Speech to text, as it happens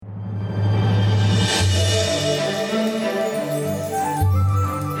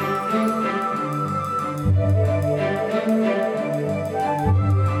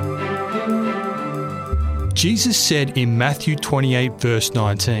Jesus said in Matthew 28 verse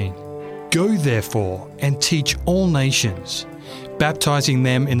 19, "Go therefore and teach all nations, baptizing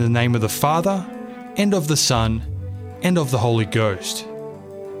them in the name of the Father, and of the Son, and of the Holy Ghost."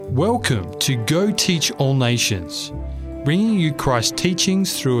 Welcome to Go Teach All Nations, bringing you Christ's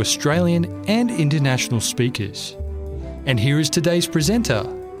teachings through Australian and international speakers. And here is today's presenter,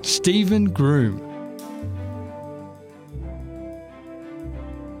 Stephen Groom.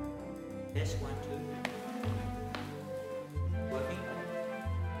 Yes, 1, 2. Working?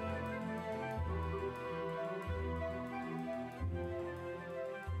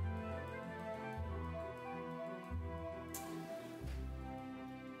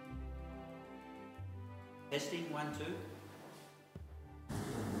 Testing, 1, 2.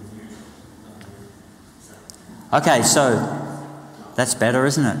 Okay, so that's better,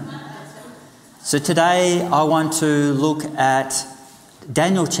 isn't it? So today I want to look at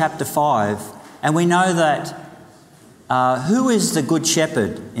Daniel chapter 5, and we know that who is the Good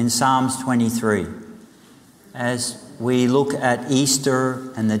Shepherd in Psalms 23? As we look at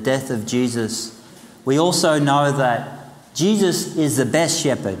Easter and the death of Jesus, we also know that Jesus is the best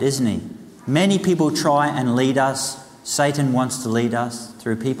shepherd, isn't he? Many people try and lead us. Satan wants to lead us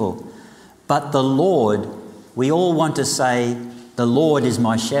through people. But the Lord, we all want to say, the Lord is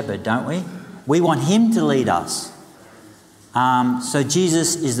my shepherd, don't we? We want him to lead us. So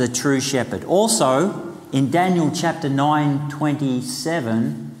Jesus is the true shepherd. Also, in Daniel chapter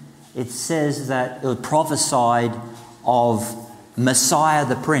 9:27, it says that it was prophesied of Messiah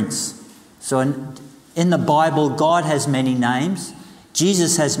the Prince. So in the Bible, God has many names.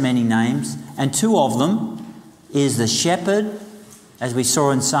 Jesus has many names. And two of them is the shepherd, as we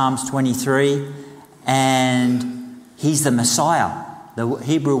saw in Psalms 23, and he's the Messiah. The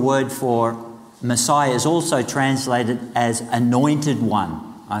Hebrew word for Messiah is also translated as anointed one.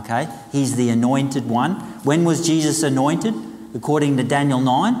 Okay? He's the anointed one. When was Jesus anointed? According to Daniel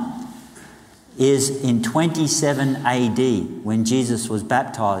 9, is in 27 AD when Jesus was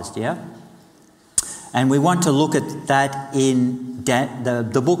baptized, yeah? And we want to look at that in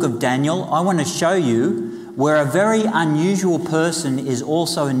the book of Daniel. I want to show you where a very unusual person is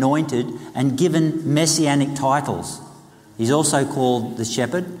also anointed and given messianic titles. He's also called the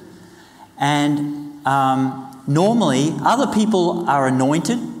shepherd. And normally, other people are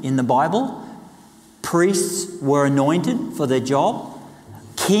anointed in the Bible. Priests were anointed for their job.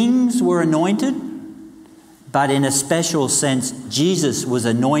 Kings were anointed. But in a special sense, Jesus was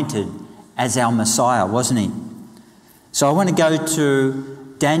anointed as our Messiah, wasn't he? So I want to go to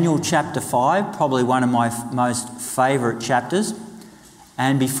Daniel chapter 5, probably one of my most favourite chapters.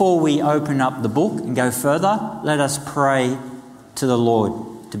 And before we open up the book and go further, let us pray to the Lord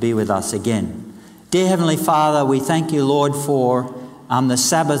to be with us again. Dear Heavenly Father, we thank you, Lord, for the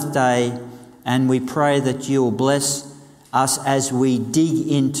Sabbath day, and we pray that you will bless us as we dig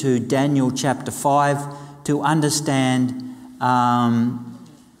into Daniel chapter 5 to understand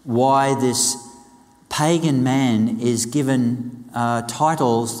why this pagan man is given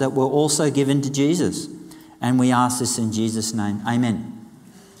titles that were also given to Jesus. And we ask this in Jesus' name. Amen.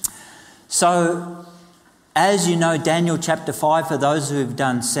 So, as you know, Daniel chapter 5, for those who have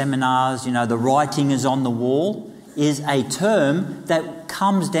done seminars, you know, the writing is on the wall, is a term that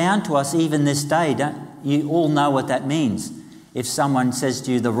comes down to us even this day. You all know what that means. If someone says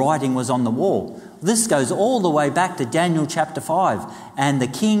to you, the writing was on the wall. This goes all the way back to Daniel chapter 5 and the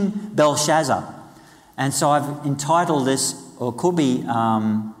king Belshazzar. And so I've entitled this, or could be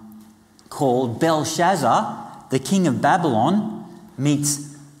called Belshazzar, the king of Babylon,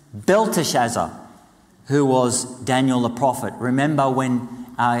 meets Belteshazzar, who was Daniel the prophet. Remember when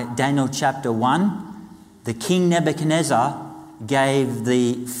Daniel chapter 1, the king Nebuchadnezzar gave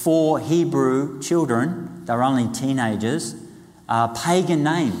the 4 Hebrew children, they were only teenagers, pagan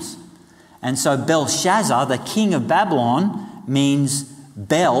names. And so Belshazzar, the king of Babylon, means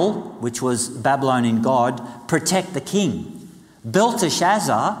Bel, which was Babylonian god, protect the king.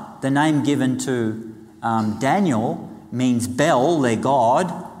 Belteshazzar, the name given to Daniel, means Bel, their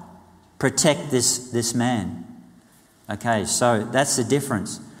god, protect this man. Okay, so that's the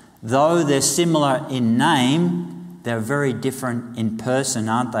difference. Though they're similar in name, they're very different in person,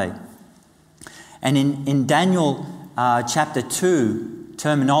 aren't they? And in Daniel chapter 2,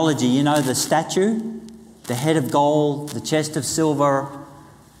 terminology, you know, the statue, the head of gold, the chest of silver,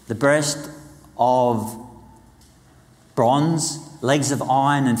 the breast of bronze, legs of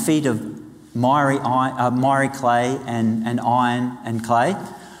iron and feet of miry clay and iron and clay.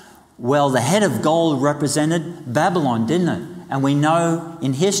 Well, the head of gold represented Babylon, didn't it? And we know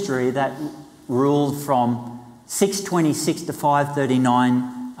in history that ruled from 626 to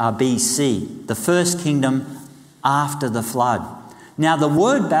 539 BC, the first kingdom after the flood. Now the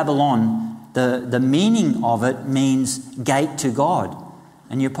word Babylon, the meaning of it means gate to God.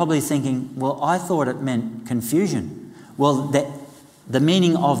 And you're probably thinking, well, I thought it meant confusion. Well, the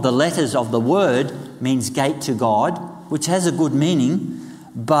meaning of the letters of the word means gate to God, which has a good meaning,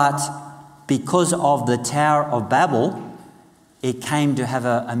 but because of the Tower of Babel, it came to have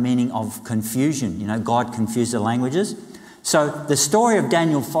a meaning of confusion. God confused the languages. So the story of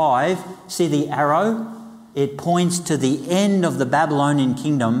Daniel 5, see the arrow? It points to the end of the Babylonian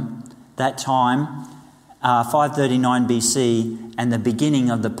kingdom, that time, 539 BC, and the beginning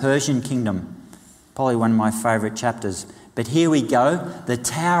of the Persian kingdom. Probably one of my favourite chapters. But here we go, the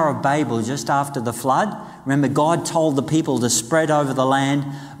Tower of Babel just after the flood. Remember, God told the people to spread over the land,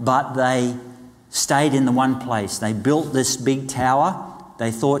 but they stayed in the one place. They built this big tower. They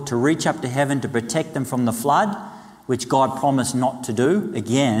thought to reach up to heaven to protect them from the flood, which God promised not to do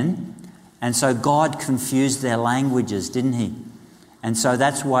again. And so God confused their languages, didn't he? And so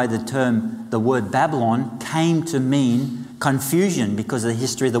that's why the word Babylon came to mean confusion, because of the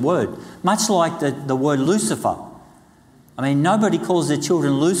history of the word. Much like the word Lucifer. I mean, nobody calls their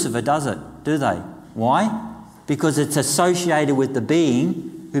children Lucifer, does it? Do they? Why? Because it's associated with the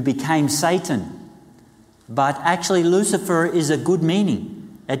being who became Satan. But actually Lucifer is a good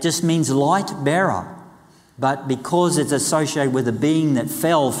meaning. It just means light bearer. But because it's associated with a being that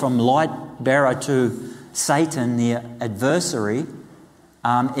fell from light bearer to Satan, the adversary,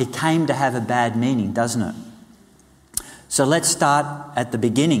 it came to have a bad meaning, doesn't it? So let's start at the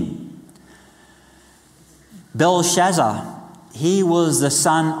beginning. Belshazzar, he was the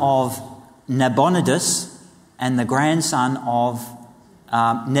son of Nabonidus and the grandson of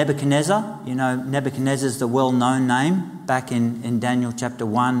Nebuchadnezzar. Nebuchadnezzar is the well-known name back in Daniel chapter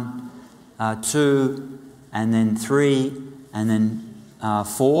 1, 2, and then 3, and then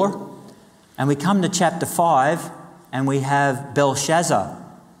 4. And we come to chapter 5, and we have Belshazzar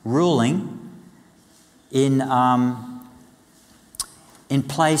ruling in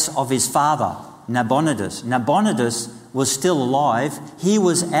place of his father, Nabonidus. Nabonidus was still alive. He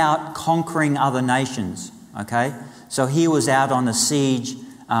was out conquering other nations, okay? So he was out on a siege,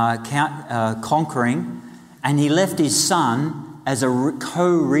 conquering, and he left his son as a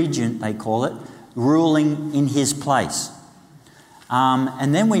co-regent, they call it, ruling in his place.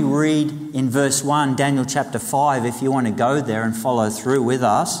 And then we read in verse 1, Daniel chapter 5, if you want to go there and follow through with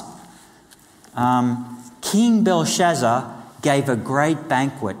us. King Belshazzar gave a great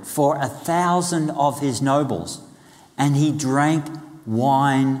banquet for 1,000 of his nobles, and he drank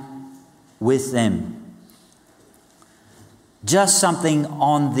wine with them. Just something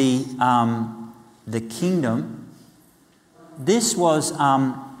on the kingdom. This was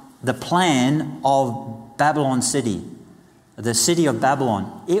the plan of Babylon city, the city of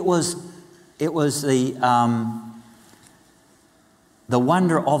Babylon. It was the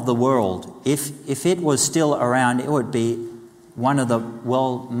wonder of the world. If it was still around, it would be one of the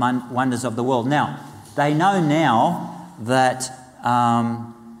wonders of the world. Now, they know now that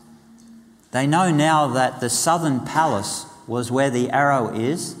the southern palace was where the arrow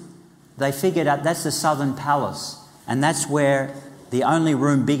is. They figured out that's the southern palace, and that's where the only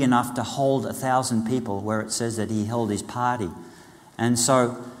room big enough to hold 1,000 people, where it says that he held his party. And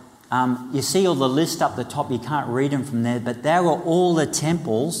so you see all the list up the top. You can't read them from there, but there were all the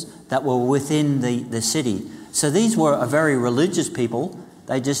temples that were within the city. So these were a very religious people.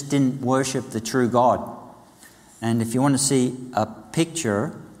 They just didn't worship the true God. And if you want to see a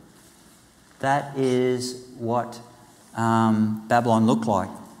picture, that is what Babylon looked like.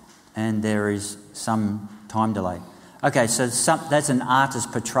 And there is some time delay. Okay, so that's an artist's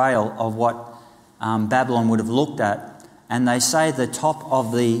portrayal of what Babylon would have looked at. And they say the top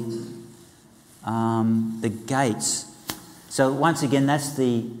of the gates. So once again, that's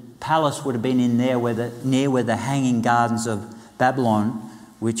the palace would have been in there near where the Hanging Gardens of Babylon,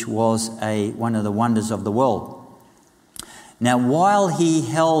 which was one of the wonders of the world. Now, while he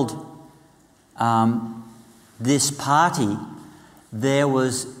held this party, there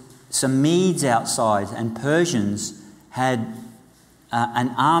was some Medes outside, and Persians had an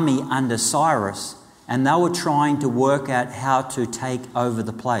army under Cyrus, and they were trying to work out how to take over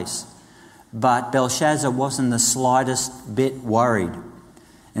the place. But Belshazzar wasn't the slightest bit worried.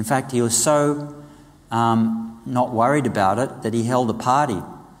 In fact, he was so not worried about it that he held a party.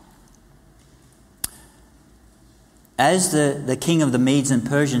 As the king of the Medes and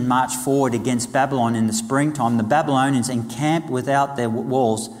Persians marched forward against Babylon in the springtime, the Babylonians encamped without their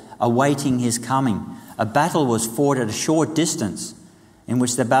walls, awaiting his coming. A battle was fought at a short distance, in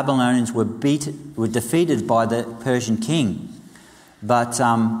which the Babylonians were defeated by the Persian king. But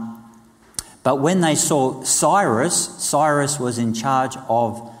when they saw Cyrus was in charge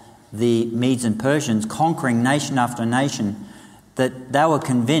of the Medes and Persians, conquering nation after nation, that they were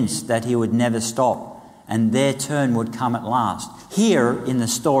convinced that he would never stop and their turn would come at last. Here in the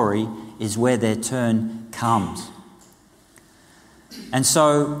story is where their turn comes. And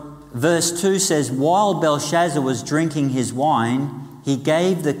so verse 2 says, while Belshazzar was drinking his wine, he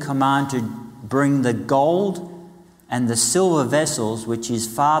gave the command to bring the gold and the silver vessels which his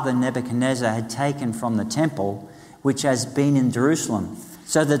father Nebuchadnezzar had taken from the temple, which has been in Jerusalem,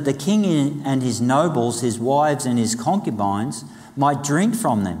 so that the king and his nobles, his wives and his concubines might drink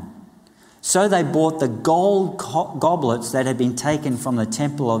from them. So they brought the gold goblets that had been taken from the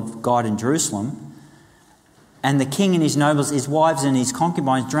temple of God in Jerusalem, and the king and his nobles, his wives and his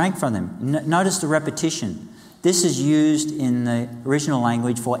concubines drank from them. Notice the repetition. This is used in the original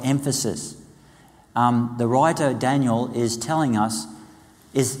language for emphasis. The writer Daniel is telling us,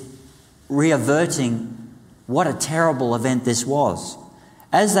 is reaverting what a terrible event this was.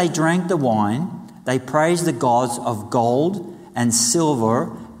 As they drank the wine, they praised the gods of gold and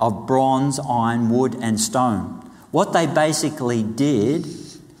silver, of bronze, iron, wood and stone. What they basically did,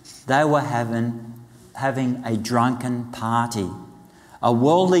 they were having a drunken party, a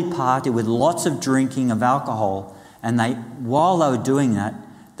worldly party with lots of drinking of alcohol. And while they were doing that,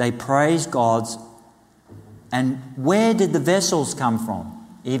 they praised gods. And where did the vessels come from?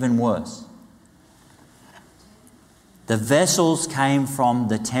 Even worse. The vessels came from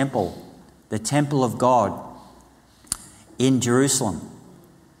the temple of God in Jerusalem.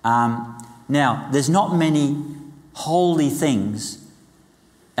 Now, there's not many holy things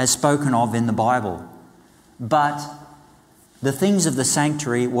as spoken of in the Bible, but the things of the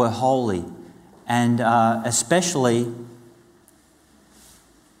sanctuary were holy, and especially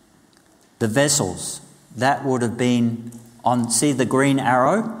the vessels. That would have been see the green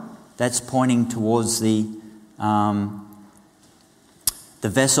arrow? That's pointing towards the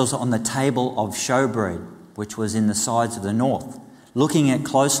vessels on the table of showbread, which was in the sides of the north. Looking at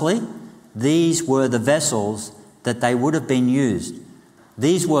closely, these were the vessels that they would have been used.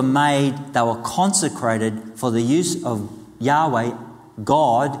 These were made, they were consecrated for the use of Yahweh,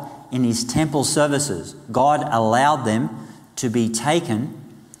 God, in his temple services. God allowed them to be taken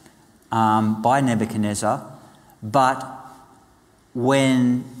by Nebuchadnezzar, but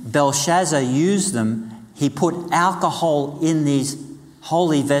when Belshazzar used them, he put alcohol in these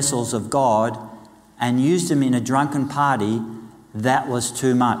holy vessels of God and used them in a drunken party. That was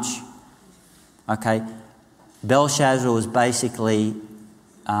too much. Okay, Belshazzar was basically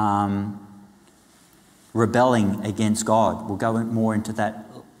rebelling against God. We'll go more into that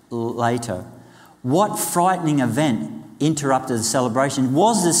later. What frightening event interrupted the celebration?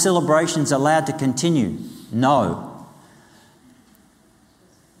 Was the celebrations allowed to continue? No.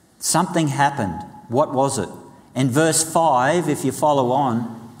 Something happened. What was it? In verse 5, if you follow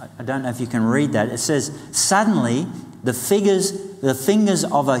on, I don't know if you can read that, it says, suddenly the fingers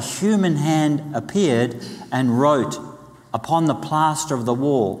of a human hand appeared and wrote upon the plaster of the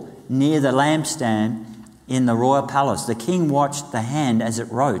wall near the lampstand in the royal palace. The king watched the hand as it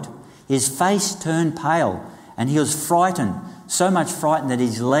wrote. His face turned pale and he was frightened, so much frightened that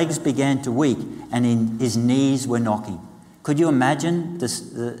his legs began to weak and his knees were knocking. Could you imagine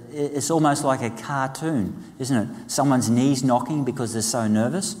this? It's almost like a cartoon, isn't it? Someone's knees knocking because they're so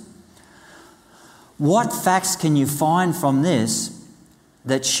nervous. What facts can you find from this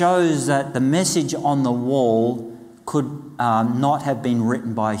that shows that the message on the wall could not have been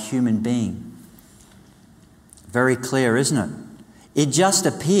written by a human being? Very clear, isn't it? It just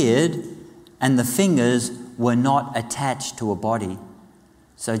appeared and the fingers were not attached to a body.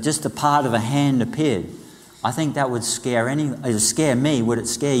 So just a part of a hand appeared. I think that would scare me. Would it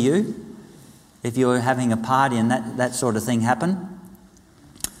scare you if you were having a party and that sort of thing happened?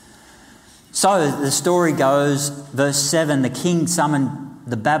 So the story goes, verse 7, the king summoned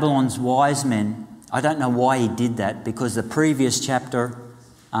the Babylon's wise men. I don't know why he did that, because the previous chapter,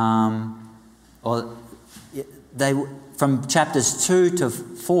 from chapters 2 to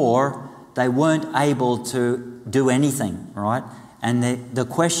 4, they weren't able to do anything, right? And the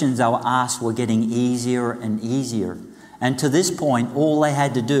questions they were asked were getting easier and easier. And to this point, all they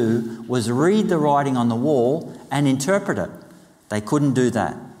had to do was read the writing on the wall and interpret it. They couldn't do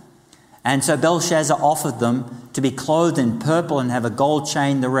that. And so Belshazzar offered them to be clothed in purple and have a gold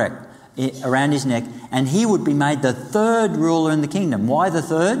chain around his neck, and he would be made the third ruler in the kingdom. Why the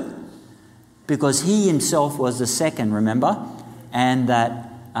third? Because he himself was the second, remember? And that,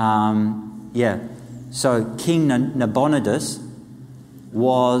 so King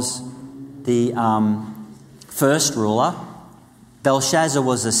Belshazzar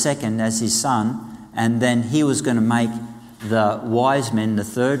was the second as his son, and then he was going to make the wise men the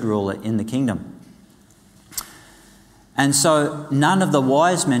third ruler in the kingdom. And so none of the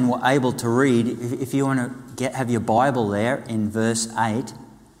wise men were able to read. If you want to have your Bible there in verse 8,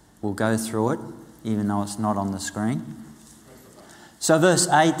 we'll go through it, even though it's not on the screen. So verse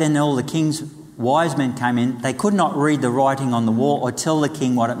 8, then all the king's wise men came in. They could not read the writing on the wall or tell the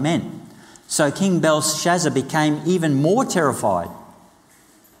king what it meant. So King Belshazzar became even more terrified,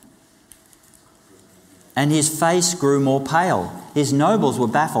 and his face grew more pale. His nobles were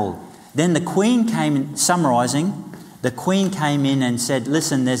baffled. Then the queen came in, summarising, the queen came in and said,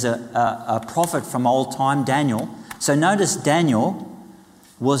 listen, there's a prophet from old time, Daniel. So notice Daniel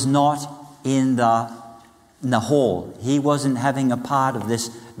was not in the hall. He wasn't having a part of this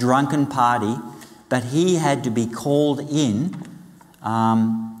drunken party, but he had to be called in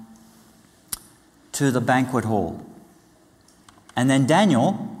to the banquet hall. And then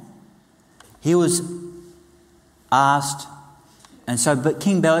Daniel, he was asked, but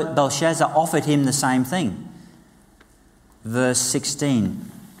King Belshazzar offered him the same thing. Verse 16,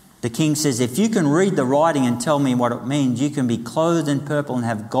 the king says, if you can read the writing and tell me what it means, you can be clothed in purple and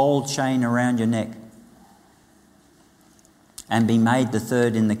have gold chain around your neck and be made the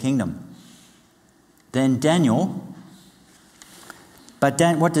third in the kingdom. Then Daniel,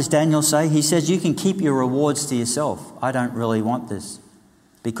 what does Daniel say? He says, you can keep your rewards to yourself. I don't really want this,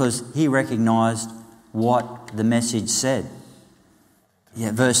 because he recognised what the message said.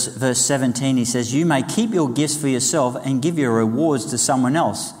 Yeah, verse 17, he says, you may keep your gifts for yourself and give your rewards to someone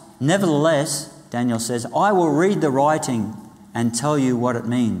else. Nevertheless, Daniel says, I will read the writing and tell you what it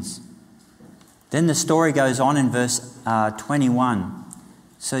means. Then the story goes on in verse 21.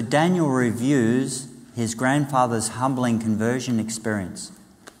 So Daniel reviews his grandfather's humbling conversion experience,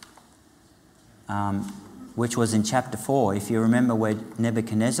 which was in chapter 4. If you remember, where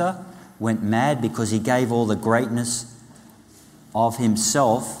Nebuchadnezzar went mad because he gave all the greatness of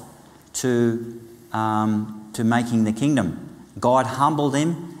himself to making the kingdom. God humbled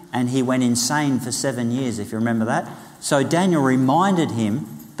him and he went insane for 7 years, if you remember that. So Daniel reminded him,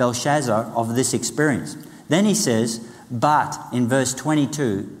 Belshazzar, of this experience. Then he says, but in verse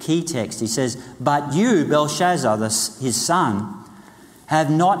 22, key text, he says, but you, Belshazzar, his son, have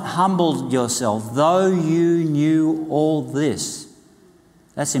not humbled yourself, though you knew all this.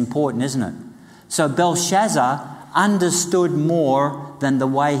 That's important, isn't it? So Belshazzar understood more than the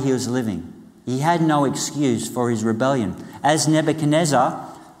way he was living. He had no excuse for his rebellion. As Nebuchadnezzar,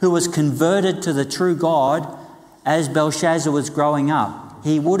 who was converted to the true God as Belshazzar was growing up,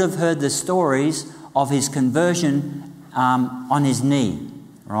 he would have heard the stories of his conversion on his knee,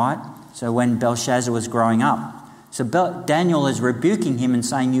 right? So when Belshazzar was growing up. So Daniel is rebuking him and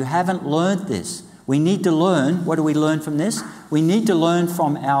saying, you haven't learned this. We need to learn. What do we learn from this? We need to learn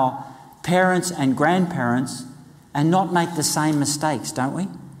from our parents and grandparents and not make the same mistakes, don't we?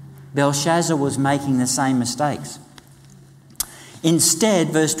 Belshazzar was making the same mistakes. Instead,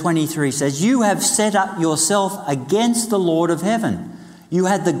 verse 23 says, you have set up yourself against the Lord of heaven. You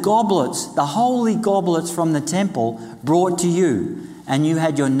had the goblets, the holy goblets from the temple brought to you, and you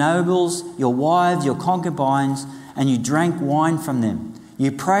had your nobles, your wives, your concubines, and you drank wine from them.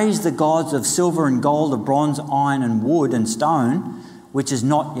 You praised the gods of silver and gold, of bronze, iron and wood and stone, which is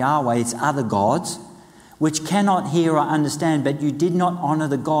not Yahweh, it's other gods, which cannot hear or understand, but you did not honour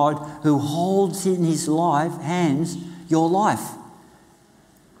the God who holds in his hands your life.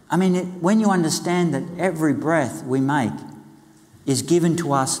 I mean, when you understand that every breath we make is given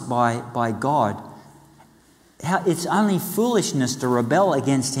to us by God, it's only foolishness to rebel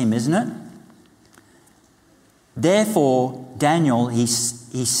against him, isn't it? Therefore, Daniel, he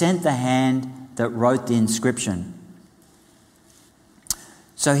sent the hand that wrote the inscription.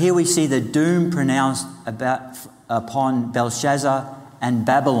 So here we see the doom pronounced upon Belshazzar and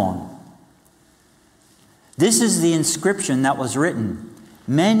Babylon. This is the inscription that was written.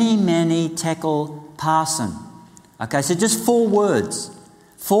 Mene, mene, tekel, parsin. Okay, so just 4 words.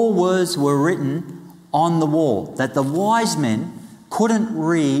 4 words were written on the wall that the wise men couldn't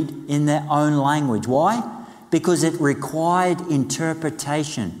read in their own language. Why? Because it required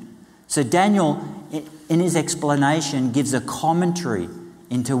interpretation. So Daniel, in his explanation, gives a commentary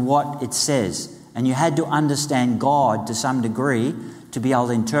into what it says. And you had to understand God to some degree to be able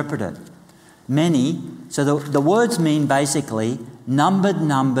to interpret it. Many, so the words mean basically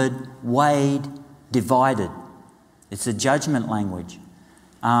numbered, weighed, divided. It's a judgment language.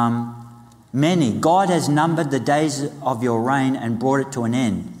 Many, God has numbered the days of your reign and brought it to an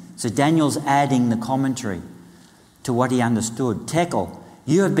end. So Daniel's adding the commentary to what he understood. Tekel,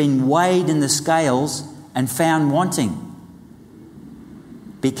 you have been weighed in the scales and found wanting.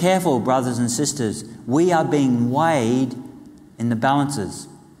 Be careful, brothers and sisters. We are being weighed in the balances.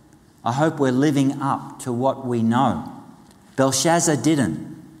 I hope we're living up to what we know. Belshazzar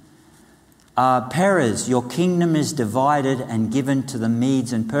didn't. Perez, your kingdom is divided and given to the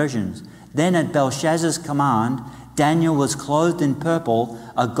Medes and Persians. Then at Belshazzar's command, Daniel was clothed in purple.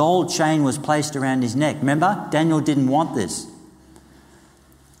 A gold chain was placed around his neck. Remember, Daniel didn't want this.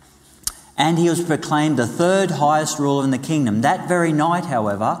 And he was proclaimed the third highest ruler in the kingdom. That very night,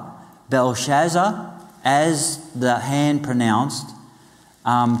 however, Belshazzar, as the hand pronounced,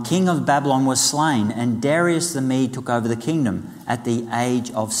 king of Babylon, was slain, and Darius the Mede took over the kingdom at the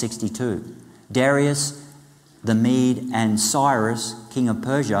age of 62. Darius the Mede and Cyrus, king of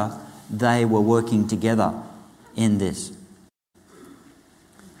Persia, they were working together in this.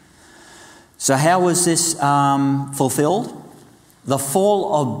 So how was this fulfilled? The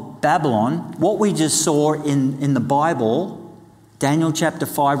fall of Babylon, what we just saw in the Bible, Daniel chapter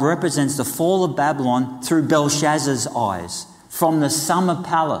 5, represents the fall of Babylon through Belshazzar's eyes, from the summer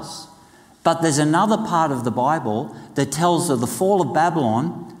palace. But there's another part of the Bible that tells of the fall of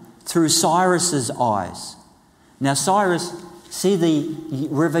Babylon through Cyrus's eyes. Now Cyrus, see the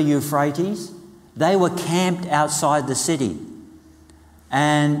river Euphrates? They were camped outside the city,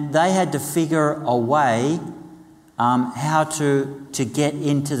 and they had to figure a way how to get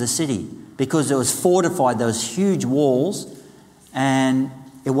into the city, because it was fortified. There was huge walls, and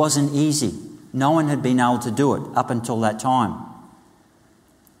it wasn't easy. No one had been able to do it up until that time.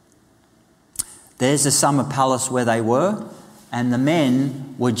 There's the summer palace where they were, and the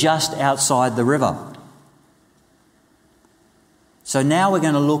men were just outside the river. So now we're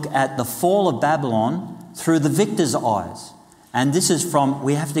going to look at the fall of Babylon through the victor's eyes. And this is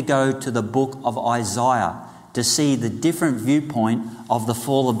we have to go to the book of Isaiah to see the different viewpoint of the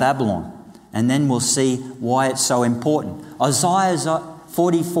fall of Babylon. And then we'll see why it's so important. Isaiah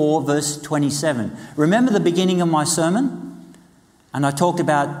 44 verse 27. Remember the beginning of my sermon? And I talked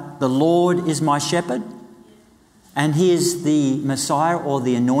about the Lord is my shepherd, and he is the Messiah or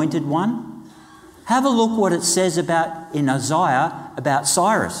the anointed one. Have a look what it says in Isaiah about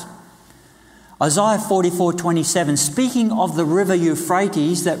Cyrus. Isaiah 44:27, speaking of the river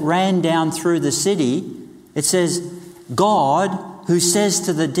Euphrates that ran down through the city, it says, God who says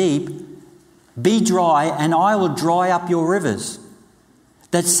to the deep, be dry and I will dry up your rivers.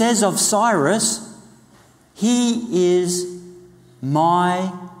 That says of Cyrus, he is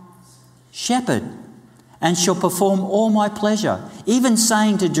my shepherd and shall perform all my pleasure. Even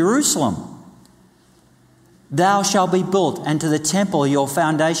saying to Jerusalem, thou shalt be built, and to the temple your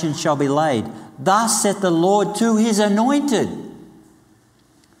foundation shall be laid. Thus saith the Lord to his anointed,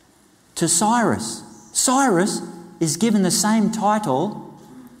 to Cyrus. Cyrus is given the same title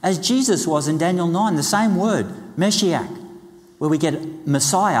as Jesus was in Daniel 9, the same word, Meshiach, where we get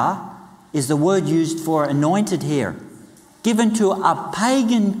Messiah, is the word used for anointed here. Given to a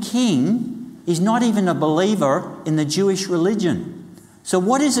pagan king, he's not even a believer in the Jewish religion. So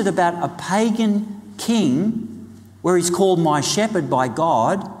what is it about a pagan king where he's called my shepherd by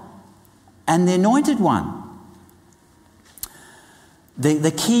God and the anointed one?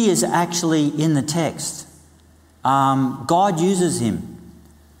 The key is actually in the text. God uses him.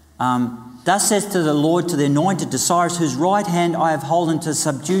 Thus says to the Lord, to the anointed, to Cyrus, whose right hand I have holden to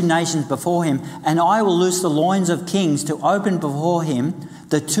subdue nations before him, and I will loose the loins of kings, to open before him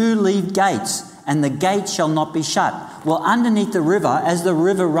the two-leaved gates, and the gates shall not be shut. Well, underneath the river, as the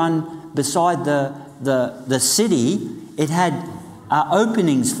river run beside the city, it had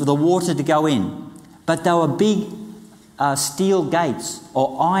openings for the water to go in. But they were big steel gates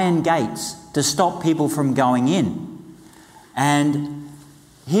or iron gates to stop people from going in. And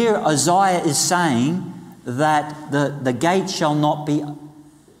here Isaiah is saying that the gate shall not be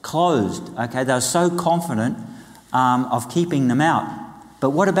closed. Okay, they were so confident of keeping them out. But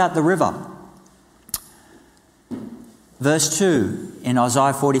what about the river? Verse 2 in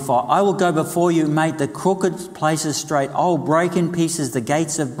Isaiah 45, I will go before you, make the crooked places straight. I will break in pieces the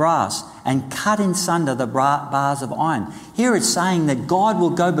gates of brass and cut in sunder the bars of iron. Here it's saying that God will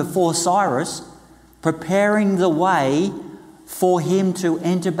go before Cyrus, preparing the way for him to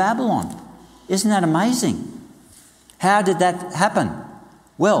enter Babylon. Isn't that amazing? How did that happen?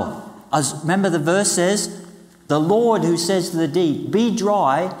 Well, remember the verse says, the Lord who says to the deep, be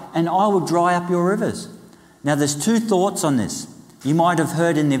dry and I will dry up your rivers. Now there's two thoughts on this. You might have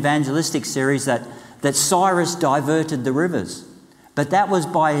heard in the evangelistic series that Cyrus diverted the rivers. But that was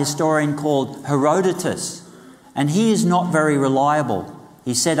by a historian called Herodotus. And he is not very reliable.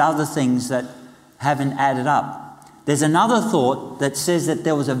 He said other things that haven't added up. There's another thought that says that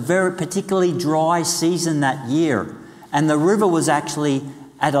there was a very particularly dry season that year. And the river was actually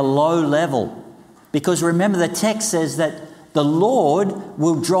at a low level. Because remember, the text says that the Lord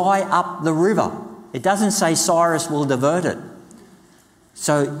will dry up the river. It doesn't say Cyrus will divert it.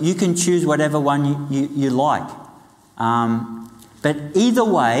 So you can choose whatever one you like. But either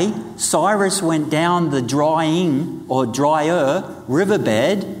way, Cyrus went down the drying or drier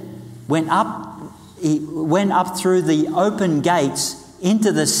riverbed, he went up through the open gates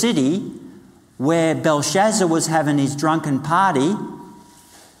into the city where Belshazzar was having his drunken party.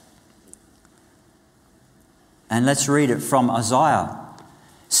 And let's read it from Isaiah.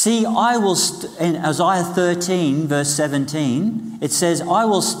 See, I will, in Isaiah 13, verse 17, it says, I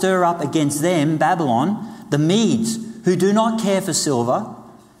will stir up against them, Babylon, the Medes, who do not care for silver,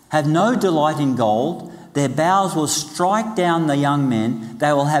 have no delight in gold. Their bows will strike down the young men.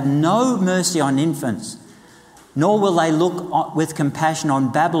 They will have no mercy on infants, nor will they look with compassion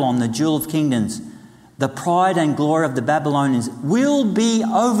on Babylon, the jewel of kingdoms. The pride and glory of the Babylonians will be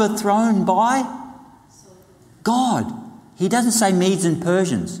overthrown by God. He doesn't say Medes and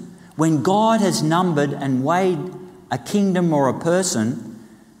Persians. When God has numbered and weighed a kingdom or a person,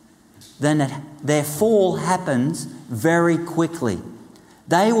 then their fall happens very quickly.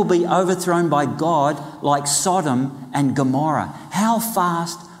 They will be overthrown by God like Sodom and Gomorrah. How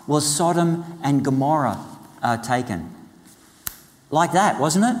fast was Sodom and Gomorrah taken? Like that,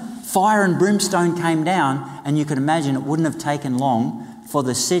 wasn't it? Fire and brimstone came down, and you could imagine it wouldn't have taken long for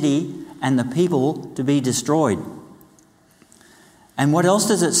the city and the people to be destroyed. And what else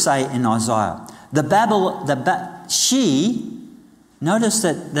does it say in Isaiah? Notice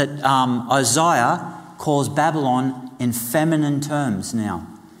that Isaiah calls Babylon in feminine terms now.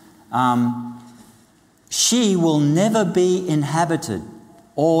 She will never be inhabited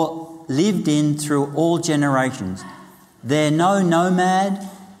or lived in through all generations. There no nomad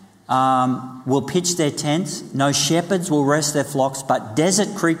will pitch their tents, no shepherds will rest their flocks, but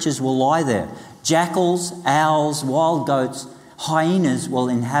desert creatures will lie there. Jackals, owls, wild goats, hyenas will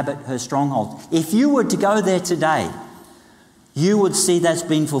inhabit her strongholds. If you were to go there today, you would see that's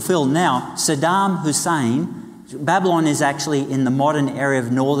been fulfilled. Now, Saddam Hussein, Babylon is actually in the modern area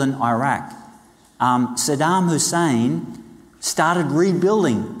of northern Iraq. Saddam Hussein started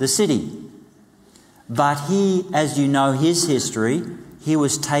rebuilding the city. But he, as you know his history, he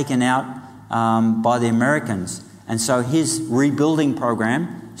was taken out by the Americans. And so his rebuilding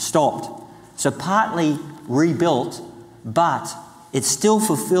program stopped. So partly rebuilt, but it still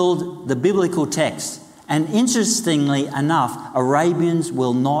fulfilled the biblical text. And interestingly enough, Arabians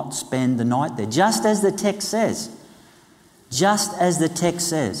will not spend the night there, just as the text says. Just as the text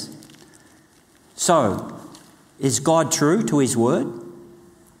says. So, is God true to his word?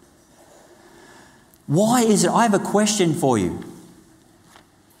 Why is it? I have a question for you.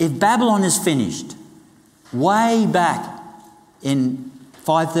 If Babylon is finished, way back in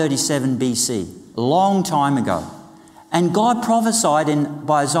 537 BC, a long time ago, and God prophesied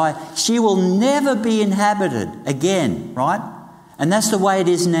by Isaiah, she will never be inhabited again, right? And that's the way it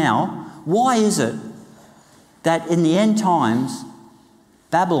is now. Why is it that in the end times,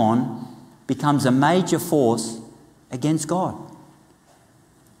 Babylon becomes a major force against God?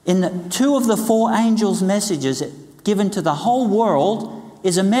 In two of the four angels' messages given to the whole world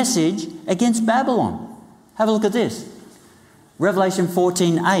is a message against Babylon. Have a look at this. Revelation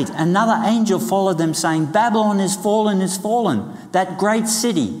 14:8. Another angel followed them, saying, Babylon is fallen, that great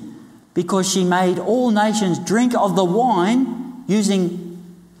city, because she made all nations drink of the wine, using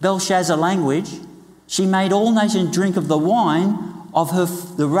Belshazzar language. She made all nations drink of the wine of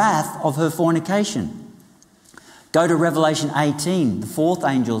the wrath of her fornication. Go to Revelation 18, the fourth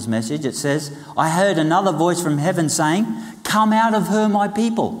angel's message. It says, I heard another voice from heaven saying, come out of her, my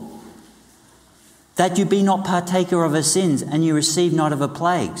people, that you be not partaker of her sins, and you receive not of her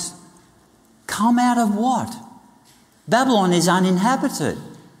plagues. Come out of what? Babylon is uninhabited.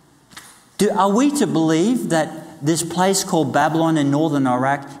 Are we to believe that this place called Babylon in northern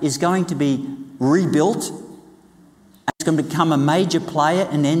Iraq is going to be rebuilt? It's going to become a major player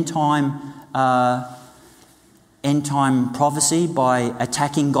in end time prophecy by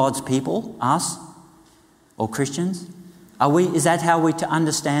attacking God's people, us, or Christians? Is that how we're to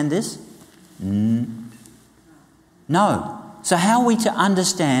understand this? No. So how are we to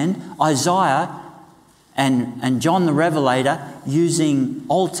understand Isaiah and John the Revelator using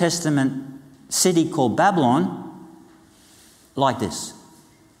Old Testament city called Babylon like this?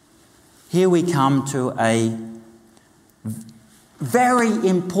 Here we come to a very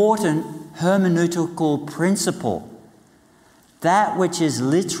important hermeneutical principle. That which is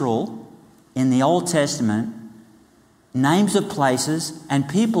literal in the Old Testament, names of places and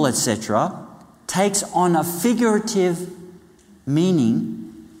people, etc., takes on a figurative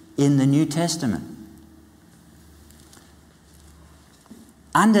meaning in the New Testament.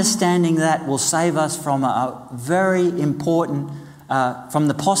 Understanding that will save us from a very important, from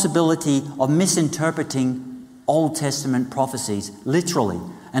the possibility of misinterpreting Old Testament prophecies, literally,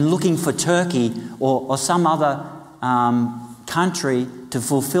 and looking for Turkey or some other country to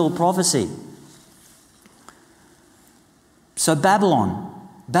fulfill prophecy. So Babylon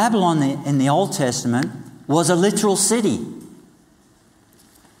in the Old Testament was a literal city.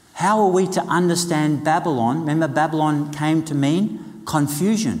 How are we to understand Babylon? Remember, Babylon came to mean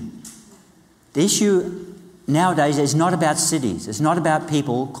confusion. The issue nowadays is not about cities. It's not about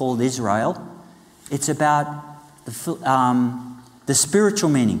people called Israel. It's about the spiritual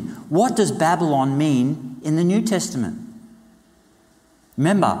meaning. What does Babylon mean in the New Testament?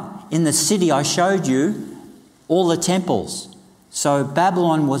 Remember, in the city I showed you all the temples. So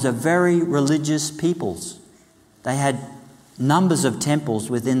Babylon was a very religious people. They had numbers of temples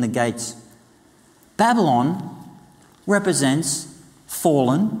within the gates. Babylon represents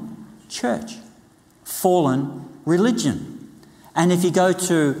fallen church, fallen religion. And if you go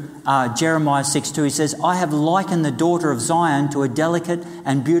to Jeremiah 6:2, he says, I have likened the daughter of Zion to a delicate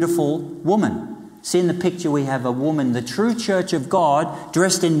and beautiful woman. See in the picture we have a woman, the true church of God,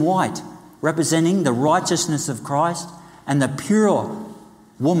 dressed in white, representing the righteousness of Christ and the pure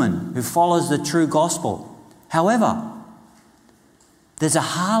woman who follows the true gospel. However, there's a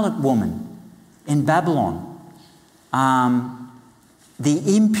harlot woman in Babylon,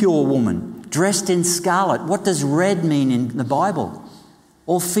 the impure woman, dressed in scarlet. What does red mean in the Bible?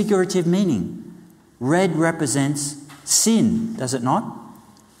 All figurative meaning. Red represents sin, does it not?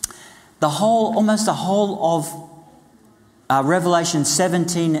 Almost the whole of Revelation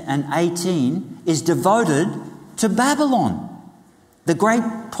 17 and 18 is devoted to Babylon, the great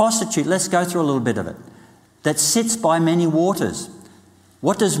prostitute. Let's go through a little bit of it. That sits by many waters.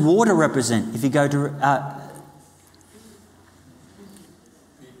 What does water represent? If you go to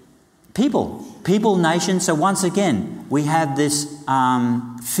people, nation. So once again, we have this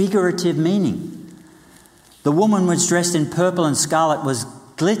figurative meaning. The woman was dressed in purple and scarlet, was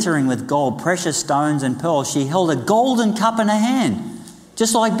glittering with gold, precious stones and pearls. She held a golden cup in her hand,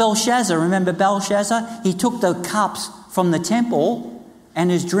 just like Belshazzar. Remember Belshazzar? He took the cups from the temple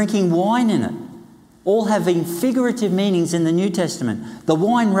and is drinking wine in it. All having figurative meanings in the New Testament. The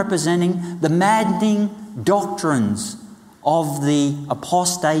wine representing the maddening doctrines of the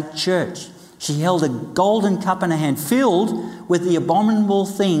apostate church. She held a golden cup in her hand filled with the abominable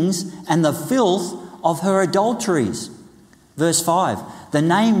things and the filth of her adulteries. Verse 5. The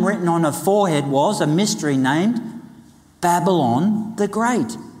name written on her forehead was a mystery named Babylon the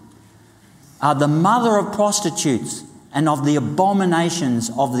Great, the mother of prostitutes and of the abominations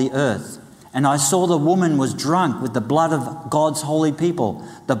of the earth. And I saw the woman was drunk with the blood of God's holy people,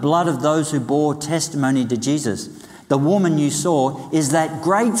 the blood of those who bore testimony to Jesus. The woman you saw is that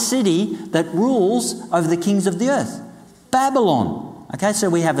great city that rules over the kings of the earth, Babylon. Okay, so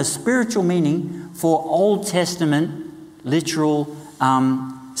we have a spiritual meaning for Old Testament literal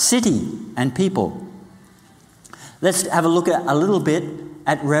city and people. Let's have a look at a little bit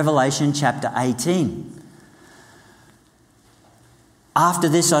at Revelation chapter 18. After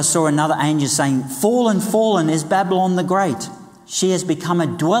this I saw another angel saying, Fallen, fallen is Babylon the Great. She has become a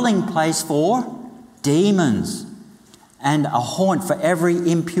dwelling place for demons and a haunt for every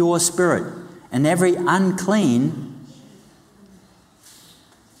impure spirit and every unclean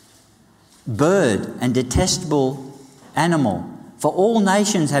bird and detestable animal. For all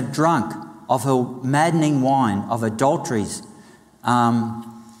nations have drunk of her maddening wine of adulteries.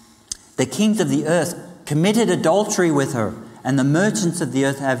 The kings of the earth committed adultery with her, and the merchants of the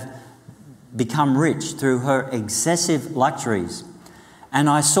earth have become rich through her excessive luxuries. And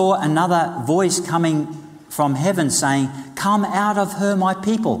I saw another voice coming from heaven saying, Come out of her, my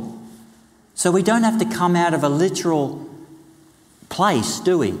people. So we don't have to come out of a literal place,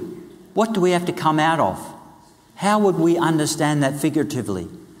 do we? What do we have to come out of? How would we understand that figuratively?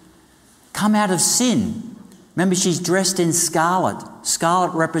 Come out of sin. Remember, she's dressed in scarlet.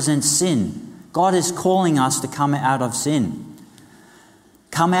 Scarlet represents sin. God is calling us to come out of sin.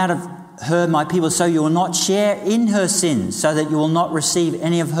 Come out of her, my people, so you will not share in her sins, so that you will not receive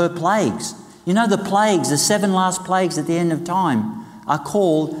any of her plagues. You know, the plagues, the 7 last plagues at the end of time, are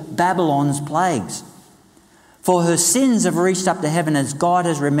called Babylon's plagues. For her sins have reached up to heaven as God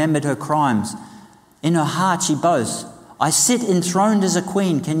has remembered her crimes. In her heart she boasts, I sit enthroned as a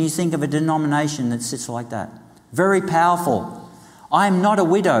queen. Can you think of a denomination that sits like that? Very powerful. I am not a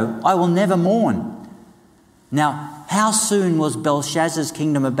widow. I will never mourn. Now, how soon was Belshazzar's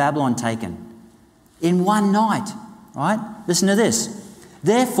kingdom of Babylon taken? In one night, right? Listen to this.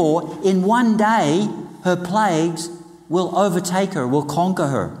 Therefore, in one day, her plagues will overtake her, will conquer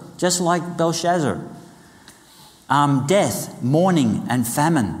her, just like Belshazzar. Death, mourning, and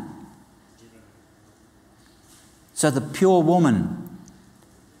famine. So the pure woman.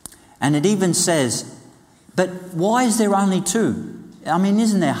 And it even says, but why is there only two? I mean,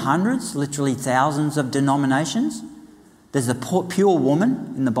 isn't there hundreds, literally thousands of denominations? There's the pure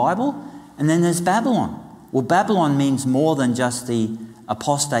woman in the Bible, and then there's Babylon. Well, Babylon means more than just the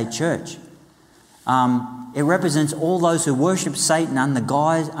apostate church. It represents all those who worship Satan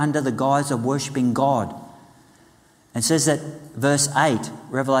under the guise of worshipping God. It says that verse 8,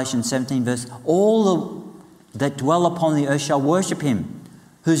 Revelation 17 verse, all that dwell upon the earth shall worship him,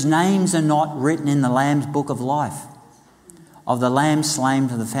 whose names are not written in the Lamb's book of life, of the Lamb slain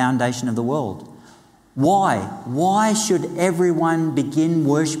from the foundation of the world. Why? Why should everyone begin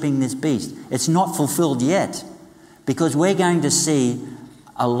worshipping this beast? It's not fulfilled yet, because we're going to see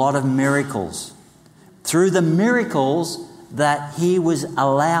a lot of miracles. Through the miracles that he was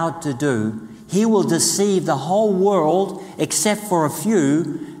allowed to do, he will deceive the whole world except for a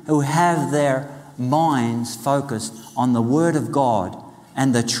few who have their minds focused on the Word of God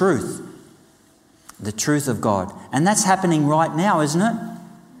and the truth of God. And that's happening right now, isn't it?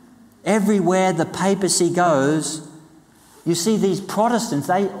 Everywhere the papacy goes, you see these Protestants,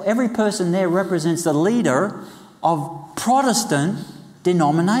 every person there represents the leader of Protestant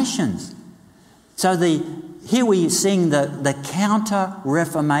denominations. So here we sing the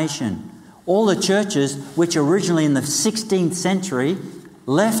Counter-Reformation. All the churches which originally in the 16th century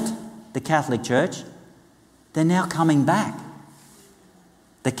left the Catholic Church, they're now coming back.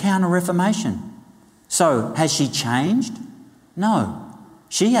 The Counter-Reformation. So, has she changed? No,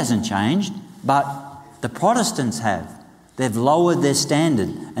 she hasn't changed, but the Protestants have. They've lowered their standard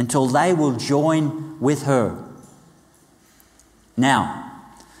until they will join with her. Now,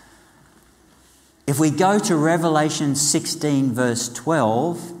 if we go to Revelation 16 verse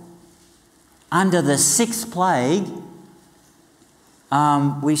 12, under the sixth plague,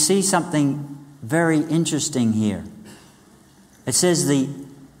 we see something very interesting here. It says,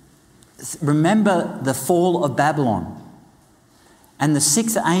 remember the fall of Babylon. And the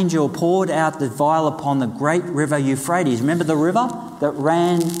sixth angel poured out the vial upon the great river Euphrates. Remember the river that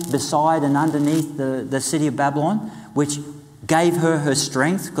ran beside and underneath the city of Babylon, which gave her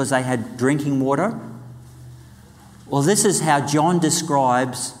strength because they had drinking water? Well, this is how John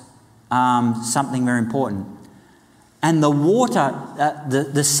describes something very important. And the water,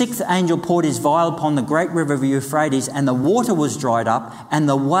 the sixth angel poured his vial upon the great river of Euphrates, and the water was dried up, and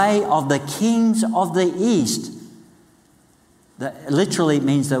the way of the kings of the east, literally it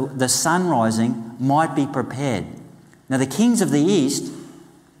means the sun rising, might be prepared. Now the kings of the east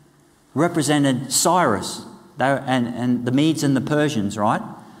represented Cyrus and the Medes and the Persians, right?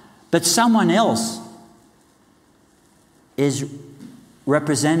 But someone else is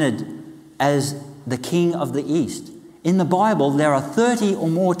represented as the king of the east. In the Bible, there are 30 or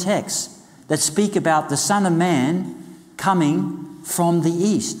more texts that speak about the Son of Man coming from the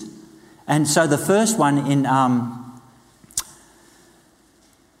east. And so the first one in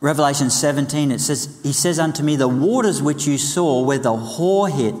Revelation 17, it says, he says unto me, the waters which you saw where the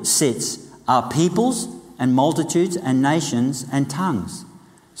whore sits are peoples and multitudes and nations and tongues.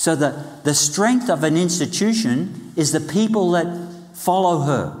 So the strength of an institution is the people that follow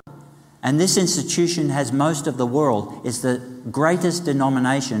her. And this institution has most of the world. It's the greatest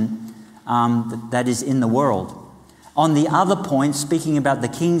denomination that is in the world. On the other point, speaking about the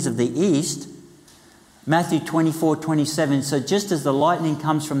kings of the east, Matthew 24:27, so just as the lightning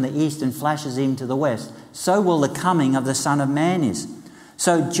comes from the east and flashes even to the west, so will the coming of the Son of Man is.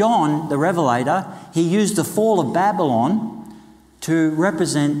 So John, the Revelator, he used the fall of Babylon to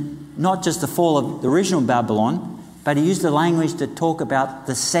represent not just the fall of the original Babylon, but he used the language to talk about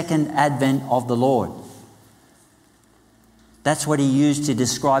the second advent of the Lord. That's what he used to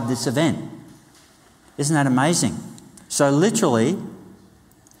describe this event. Isn't that amazing? So literally,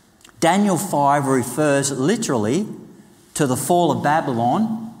 Daniel 5 refers literally to the fall of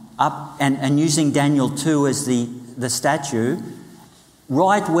Babylon, up and using Daniel 2 as the statue,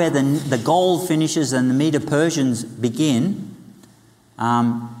 right where the gold finishes and the Medo-Persians begin.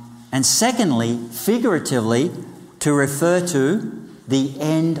 And secondly, figuratively, to refer to the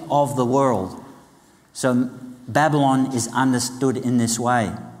end of the world. So Babylon is understood in this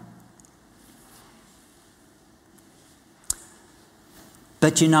way.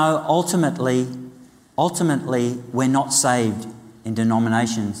 But you know, ultimately, we're not saved in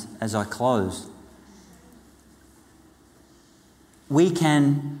denominations, as I close. We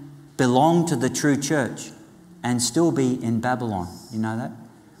can belong to the true church. and still be in Babylon. You know that?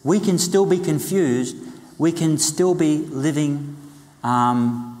 We can still be confused. We can still be living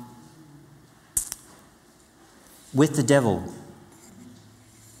with the devil.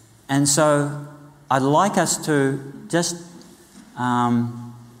 And so I'd like us to just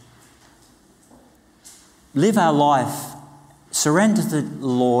live our life, surrender to the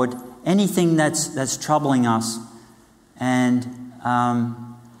Lord, anything that's troubling us, and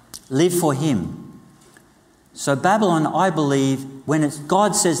live for Him. So Babylon, I believe, when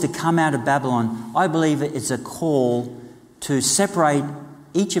God says to come out of Babylon, I believe it's a call to separate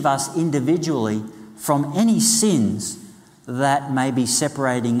each of us individually from any sins that may be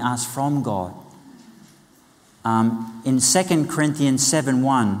separating us from God. In 2 Corinthians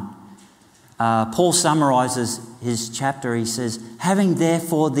 7:1, Paul summarises his chapter. He says, "Having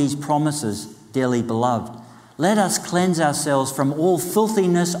therefore these promises, dearly beloved, let us cleanse ourselves from all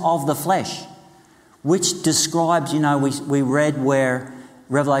filthiness of the flesh," which describes, we read where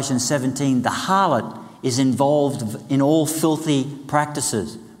Revelation 17, the harlot is involved in all filthy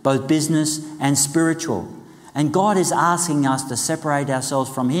practices, both business and spiritual. And God is asking us to separate ourselves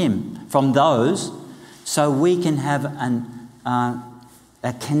from Him, from those, so we can have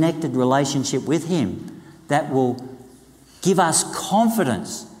a connected relationship with Him that will give us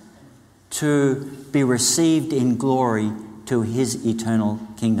confidence to be received in glory to His eternal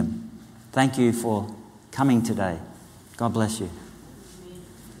kingdom. Thank you for coming today. God bless you.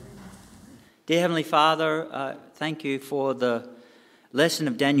 Dear Heavenly Father, thank you for the lesson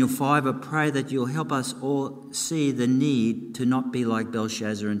of Daniel 5. I pray that you'll help us all see the need to not be like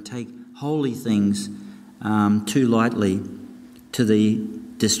Belshazzar and take holy things too lightly to the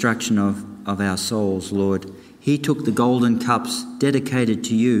destruction of our souls, Lord. He took the golden cups dedicated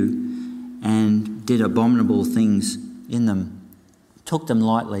to you and did abominable things in them, took them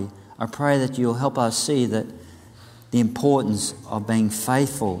lightly. I pray that you'll help us see that the importance of being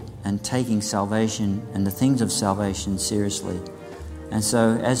faithful and taking salvation and the things of salvation seriously. And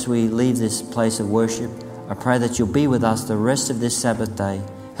so as we leave this place of worship, I pray that you'll be with us the rest of this Sabbath day.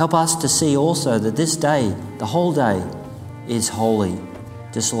 Help us to see also that this day, the whole day, is holy,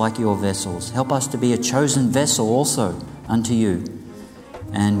 just like your vessels. Help us to be a chosen vessel also unto you.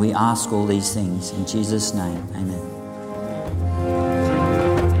 And we ask all these things in Jesus' name. Amen.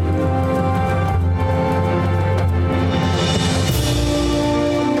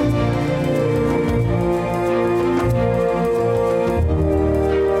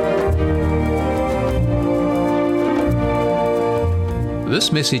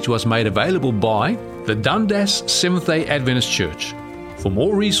 This message was made available by the Dundas Seventh-day Adventist Church. For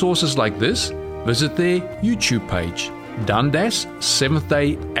more resources like this, visit their YouTube page, Dundas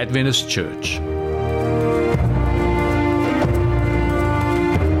Seventh-day Adventist Church.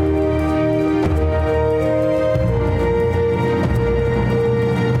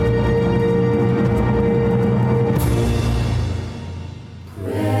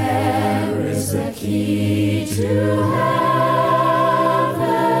 Prayer is the key to heaven,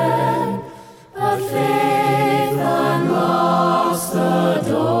 but faith unlocks the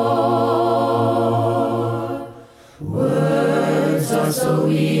door. Words are so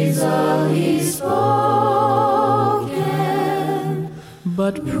easily spoken,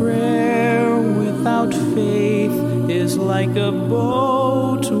 but prayer without faith is like a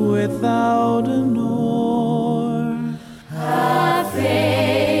boat without an oar. have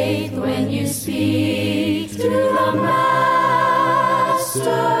faith when you speak to the Master.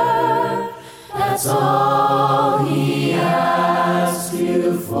 That's all He asks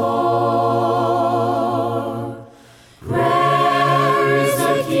you for. Prayer is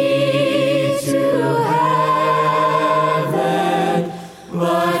the key to heaven,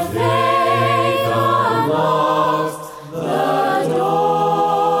 but faith unlocks the door.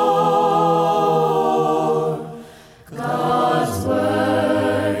 God's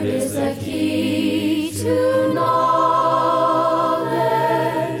word is the key to knowledge,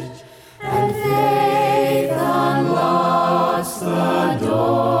 and faith unlocks the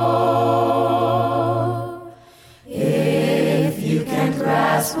door. If you can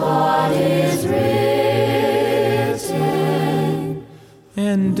grasp what is written,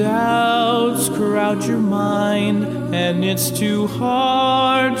 And doubts crowd your mind, and it's too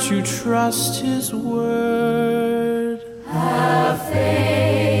hard to trust His word. have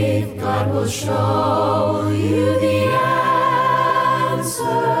faith, God will show you the answer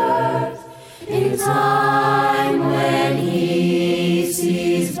in time when He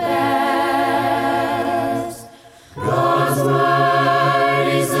sees best. God's word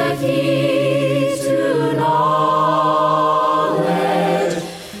is the key to knowledge,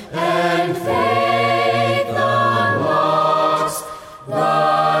 and faith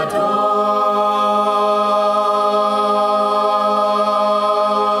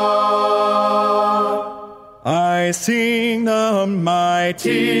I sing the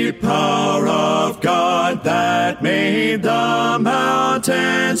mighty power of God that made the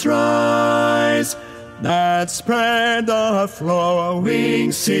mountains rise, that spread the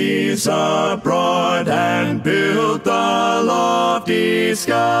flowing seas abroad and built the lofty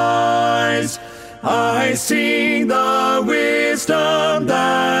skies. I sing the wisdom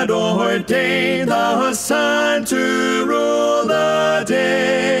that ordained the sun to rule the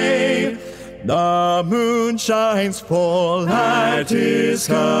day. The moon shines full at his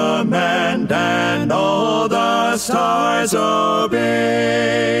command, and all the stars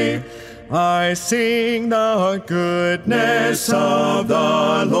obey. I sing the goodness of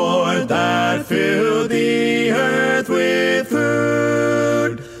the Lord that filled the earth with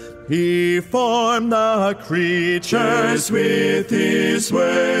food. He formed the creatures with his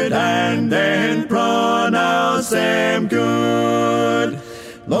word and then pronounced them good.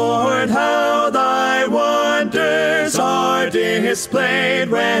 Lord, how thy wonders are displayed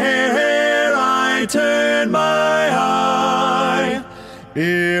where'er I turn my eye.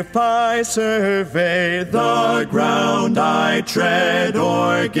 If I survey the ground I tread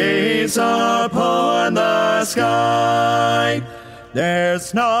or gaze upon the sky,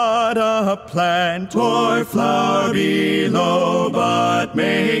 there's not a plant or flower below but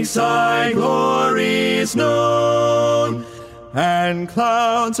makes thy glories known. And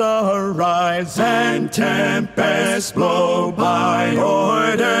clouds arise and tempests blow by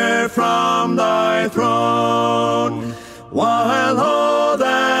order from thy throne, while all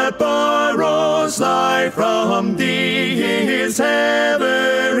that borrows life from thee is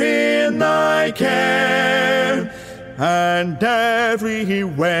ever in thy care. And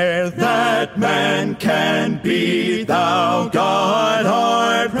everywhere that man can be, thou, God,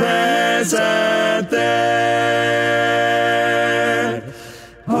 art present there.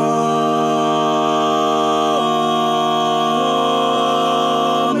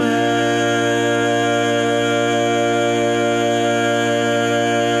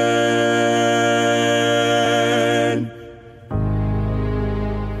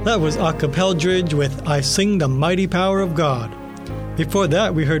 That was a cappella with I Sing the Mighty Power of God. Before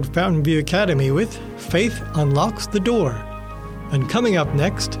that, we heard Fountain View Academy with Faith Unlocks the Door. And coming up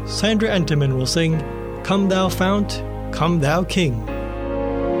next, Sandra Enterman will sing Come Thou Fount, Come Thou King.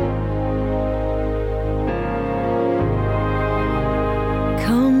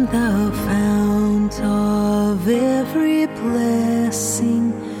 Come thou fount of every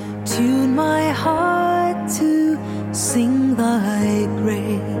blessing, tune my heart to sing thy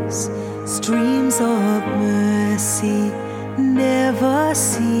grace. Streams of mercy never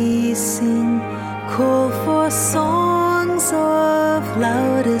ceasing, call for songs of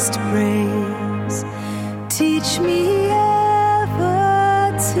loudest praise. Teach me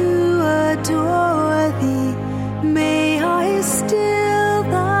ever to adore thee, may I still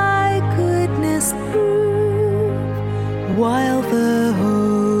thy goodness prove, while the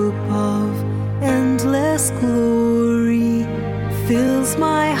hope of endless glory fills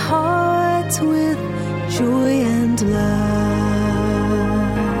my heart with joy and love.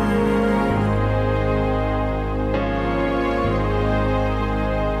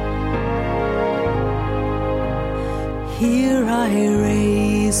 Here I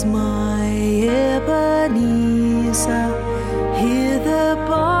raise my Ebenezer, hither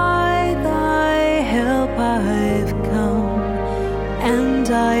by thy help I've come, and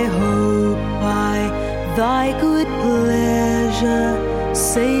I hope by thy good pleasure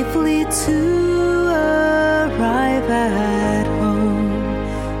safely to arrive at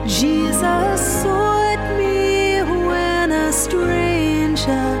home. Jesus sought me when a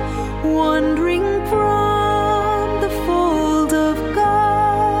stranger, wandering from the fold of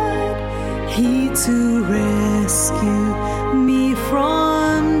God, he to rescue me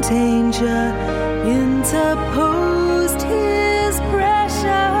from danger interposed his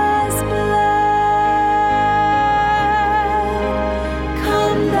precious blood.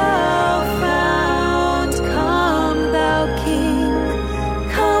 Come thou fount, come thou King,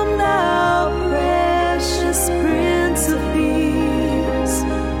 come thou precious Prince of Peace.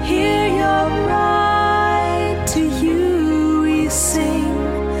 Hear your bride, to you we sing.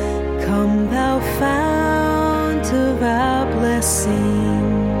 Come thou fount of our blessing.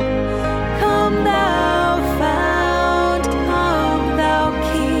 Come thou fount, come thou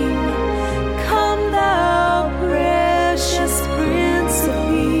King, come thou precious Prince of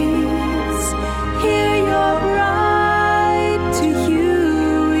Peace. Hear your bride, to you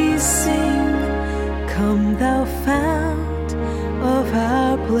we sing. Come thou fount of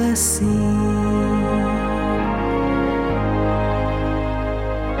our blessing.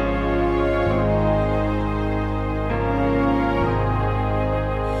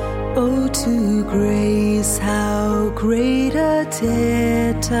 Oh, to grace, how great a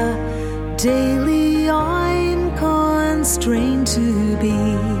debtor daily I'm constrained to be.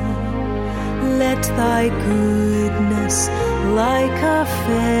 Let thy goodness, like a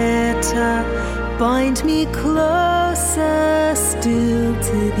fetter, bind me closer still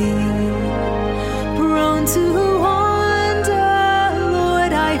to thee. Prone to wander,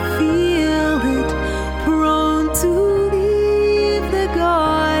 Lord, I feel it, prone to leave the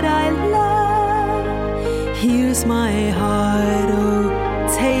God I love. Here's my heart, oh,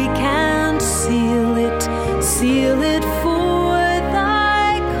 take and seal it for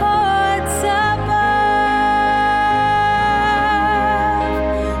thy courts above.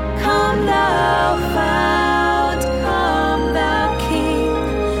 Come thou fount, come thou King,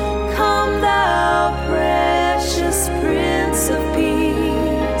 come thou precious Prince of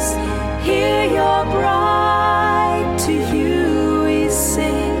Peace. Hear your bride, to you we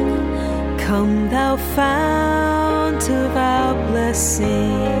sing. Come thou fount of our blessing.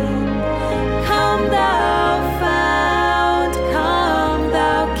 Come thou fount, come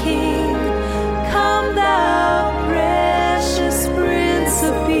thou King, come thou precious Prince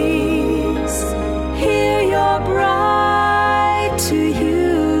of Peace. Hear your bride, to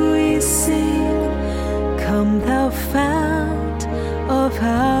you we sing. Come thou fount of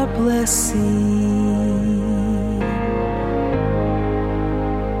our blessing.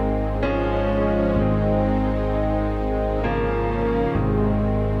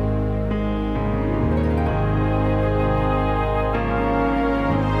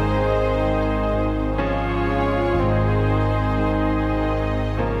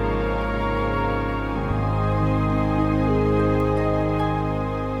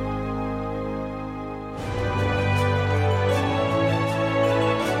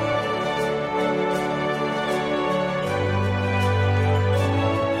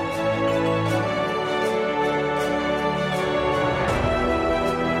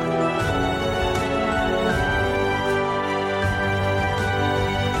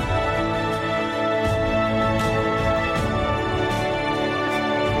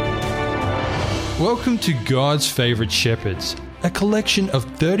 Welcome to God's Favourite Shepherds, a collection of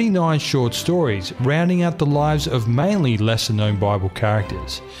 39 short stories rounding out the lives of mainly lesser-known Bible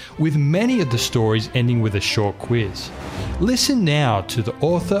characters, with many of the stories ending with a short quiz. Listen now to the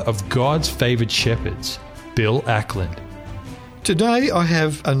author of God's Favourite Shepherds, Bill Ackland. Today I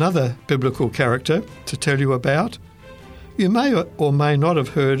have another biblical character to tell you about. You may or may not have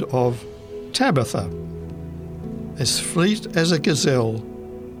heard of Tabitha. As fleet as a gazelle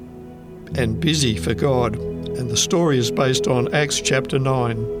and busy for God, and the story is based on Acts chapter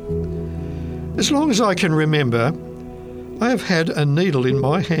 9. As long as I can remember, I have had a needle in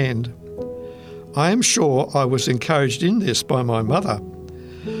my hand. I am sure I was encouraged in this by my mother.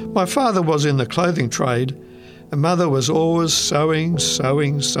 My father was in the clothing trade, and mother was always sewing.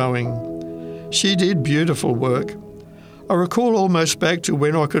 She did beautiful work. I recall almost back to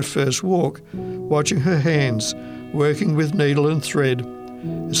when I could first walk, watching her hands, working with needle and thread,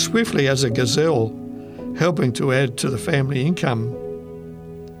 as swiftly as a gazelle, helping to add to the family income.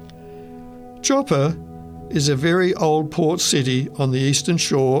 Joppa is a very old port city on the eastern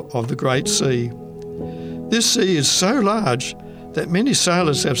shore of the Great Sea. This sea is so large that many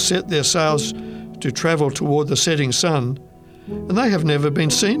sailors have set their sails to travel toward the setting sun, and they have never been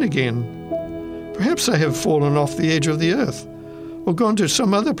seen again. Perhaps they have fallen off the edge of the earth, or gone to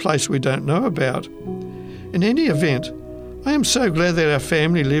some other place we don't know about. In any event, I am so glad that our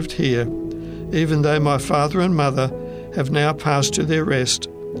family lived here, even though my father and mother have now passed to their rest.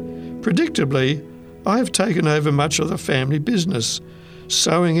 Predictably, I have taken over much of the family business,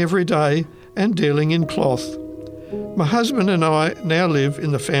 sewing every day and dealing in cloth. My husband and I now live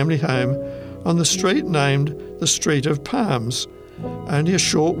in the family home on the street named the Street of Palms, only a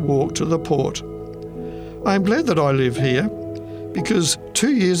short walk to the port. I am glad that I live here, because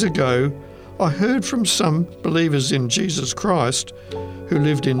 2 years ago I heard from some believers in Jesus Christ who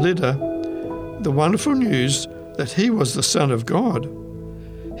lived in Lydda the wonderful news that he was the Son of God.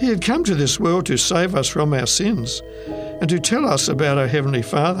 He had come to this world to save us from our sins and to tell us about our Heavenly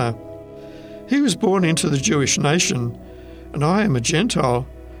Father. He was born into the Jewish nation, and I am a Gentile,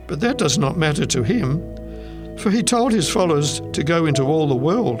 but that does not matter to him, for he told his followers to go into all the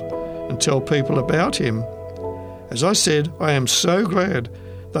world and tell people about him. As I said, I am so glad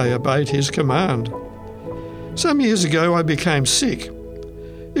they obeyed his command. Some years ago I became sick.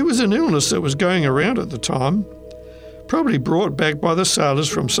 It was an illness that was going around at the time, probably brought back by the sailors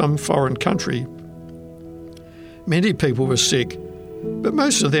from some foreign country. Many people were sick, but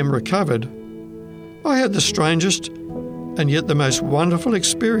most of them recovered. I had the strangest and yet the most wonderful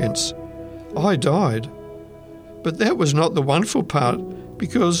experience. I died. But that was not the wonderful part,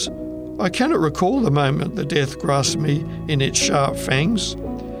 because I cannot recall the moment the death grasped me in its sharp fangs.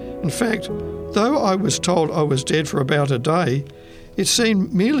 In fact, though I was told I was dead for about a day, it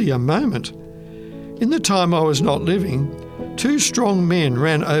seemed merely a moment. In the time I was not living, 2 strong men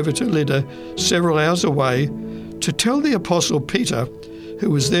ran over to Lydda several hours away to tell the Apostle Peter, who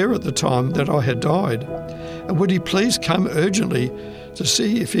was there at the time, that I had died, and would he please come urgently to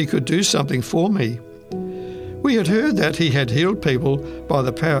see if he could do something for me. We had heard that he had healed people by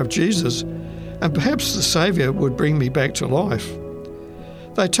the power of Jesus, and perhaps the Saviour would bring me back to life.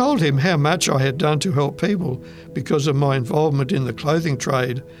 They told him how much I had done to help people because of my involvement in the clothing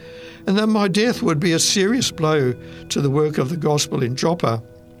trade, and that my death would be a serious blow to the work of the gospel in Joppa.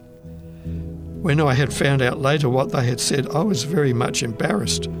 When I had found out later what they had said, I was very much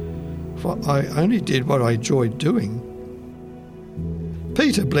embarrassed, for I only did what I enjoyed doing.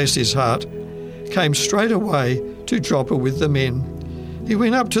 Peter, bless his heart, came straight away to Joppa with the men. He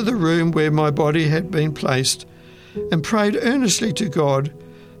went up to the room where my body had been placed and prayed earnestly to God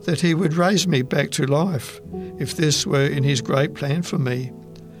that he would raise me back to life, if this were in his great plan for me.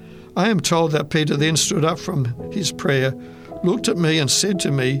 I am told that Peter then stood up from his prayer, looked at me and said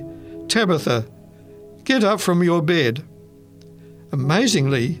to me, "Tabitha, get up from your bed."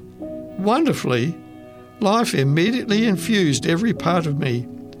 Amazingly, wonderfully, life immediately infused every part of me.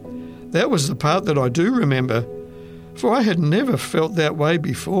 That was the part that I do remember, for I had never felt that way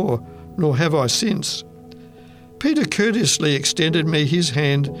before, nor have I since. Peter courteously extended me his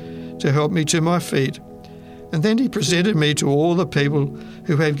hand to help me to my feet, and then he presented me to all the people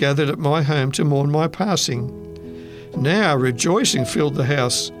who had gathered at my home to mourn my passing. Now rejoicing filled the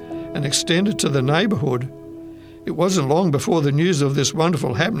house and extended to the neighbourhood. It wasn't long before the news of this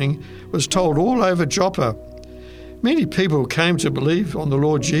wonderful happening was told all over Joppa. Many people came to believe on the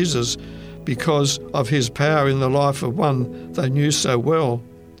Lord Jesus because of his power in the life of one they knew so well.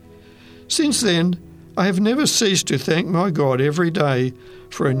 Since then, I have never ceased to thank my God every day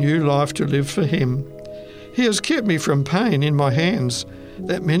for a new life to live for him. He has kept me from pain in my hands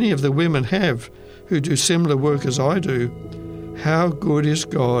that many of the women have who do similar work as I do. How good is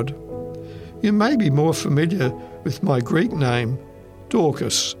God! You may be more familiar with my Greek name,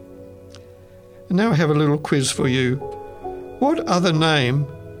 Dorcas. And now I have a little quiz for you. What other name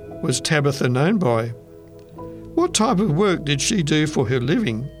was Tabitha known by? What type of work did she do for her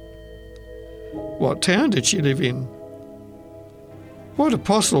living? What town did she live in? What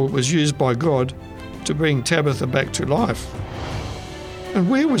apostle was used by God to bring Tabitha back to life? And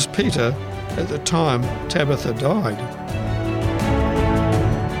where was Peter at the time Tabitha died?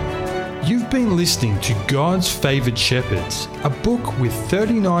 You've been listening to God's Favoured Shepherds, a book with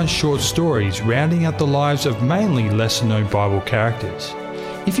 39 short stories rounding out the lives of mainly lesser-known Bible characters.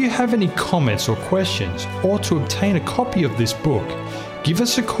 If you have any comments or questions, or to obtain a copy of this book, give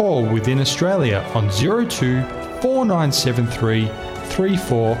us a call within Australia on 02 4973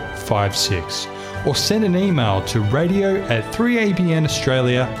 3456 or send an email to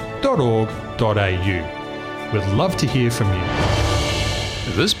radio@3abnaustralia.org.au. We'd love to hear from you.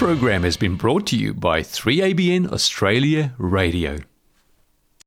 This program has been brought to you by 3ABN Australia Radio.